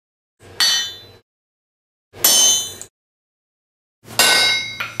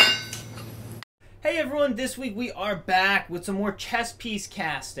Hey everyone, this week we are back with some more chess piece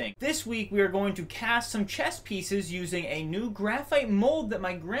casting. This week we are going to cast some chess pieces using a new graphite mold that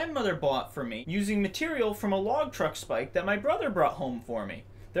my grandmother bought for me, using material from a log truck spike that my brother brought home for me.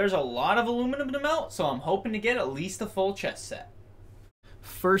 There's a lot of aluminum to melt, so I'm hoping to get at least a full chess set.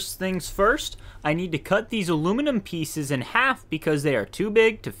 First things first, I need to cut these aluminum pieces in half because they are too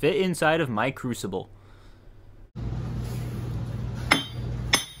big to fit inside of my crucible.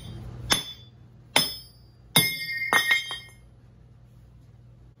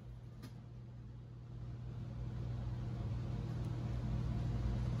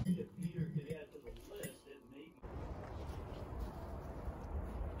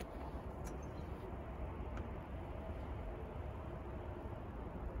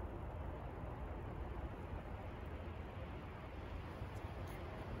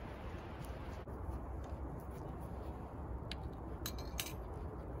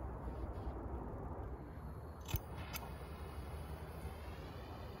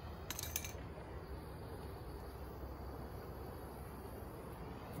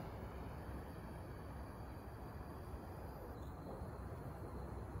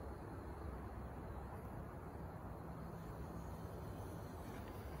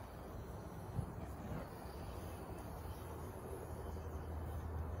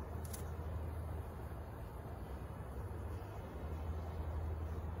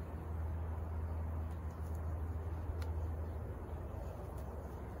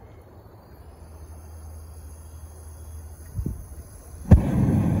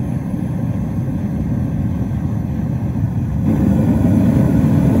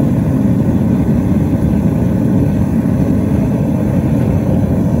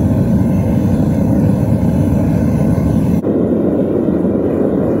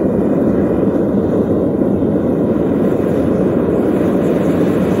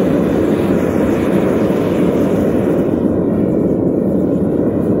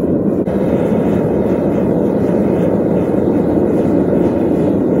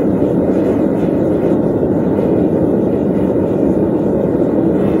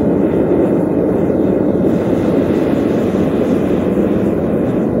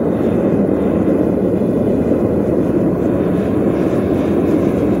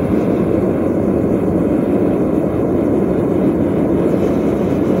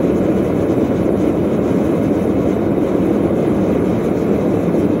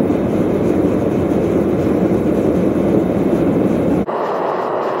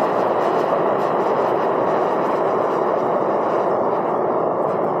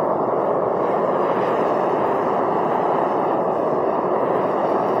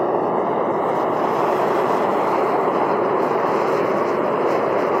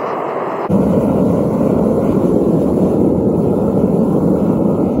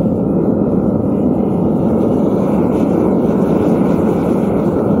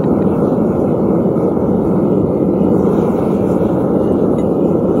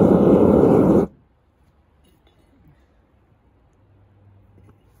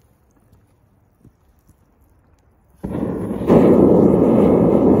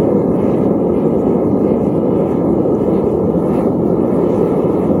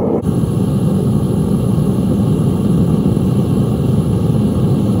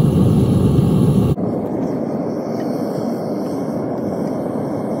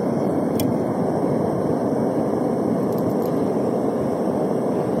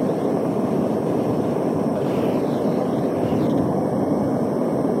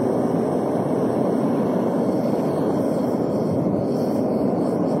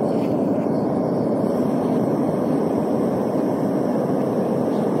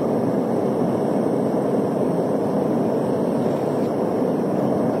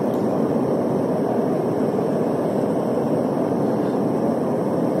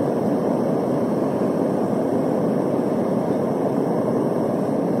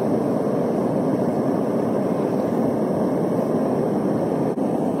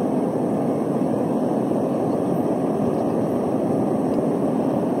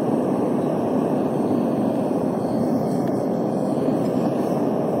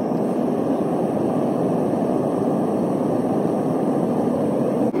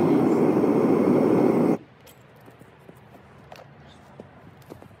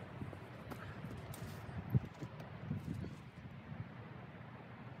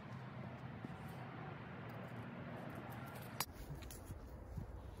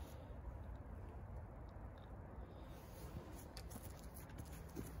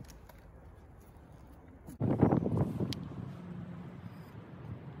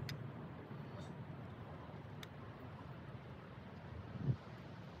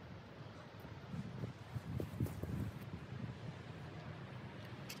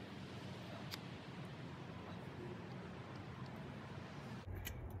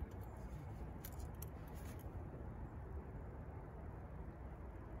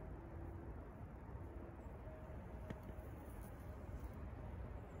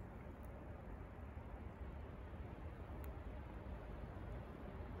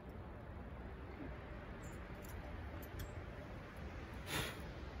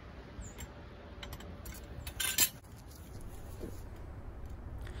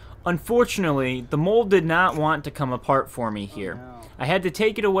 Unfortunately, the mold did not want to come apart for me here. Oh, no. I had to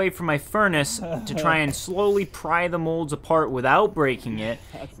take it away from my furnace to try and slowly pry the molds apart without breaking it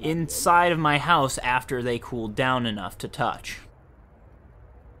inside of my house after they cooled down enough to touch.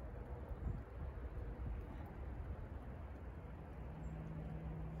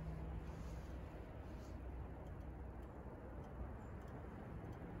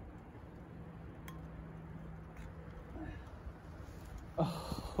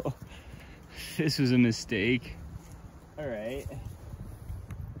 Oh, this was a mistake. All right.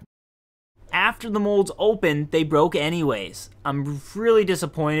 After the molds opened, they broke anyways. I'm really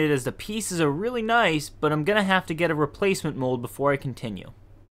disappointed as the pieces are really nice, but I'm gonna have to get a replacement mold before I continue.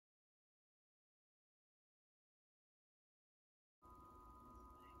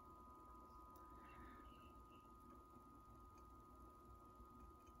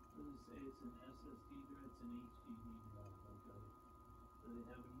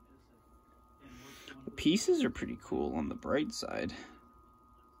 The pieces are pretty cool on the bright side,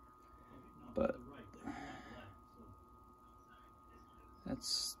 but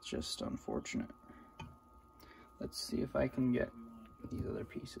that's just unfortunate. Let's see if I can get these other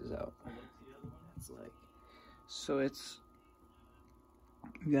pieces out. So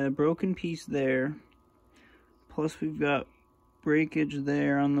we've got a broken piece there, plus we've got breakage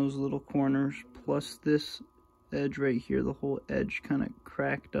there on those little corners, plus this edge right here, the whole edge kind of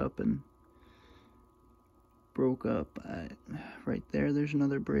cracked up and broke up. Right there's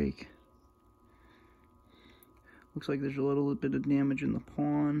another break. Looks like there's a little bit of damage in the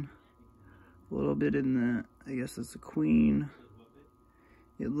pawn, a little bit in the, I guess that's the queen.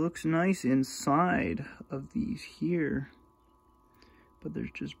 It looks nice inside of these here, but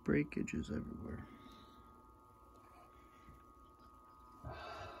there's just breakages everywhere.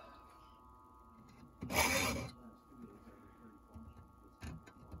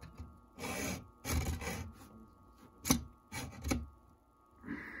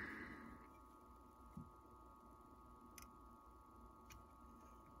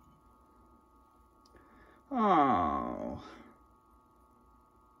 Oh.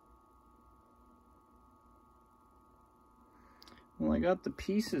 Well, I got the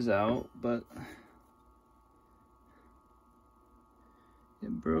pieces out, but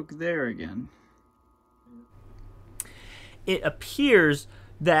it broke there again. It appears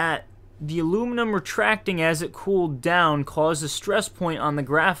that the aluminum retracting as it cooled down caused a stress point on the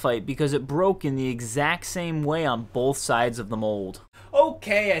graphite because it broke in the exact same way on both sides of the mold.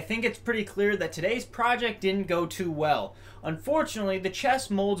 Okay, I think it's pretty clear that today's project didn't go too well. Unfortunately, the chest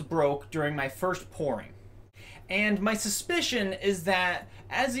molds broke during my first pouring. And my suspicion is that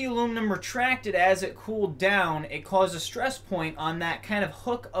as the aluminum retracted as it cooled down, it caused a stress point on that kind of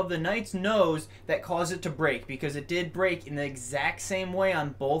hook of the knight's nose that caused it to break, because it did break in the exact same way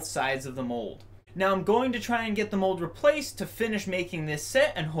on both sides of the mold. Now I'm going to try and get the mold replaced to finish making this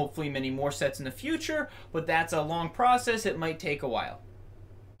set, and hopefully many more sets in the future, but that's a long process. It might take a while.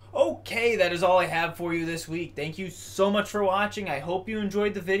 Okay, that is all I have for you this week. Thank you so much for watching. I hope you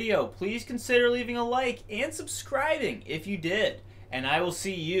enjoyed the video. Please consider leaving a like and subscribing if you did. And I will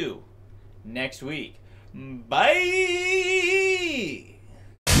see you next week. Bye!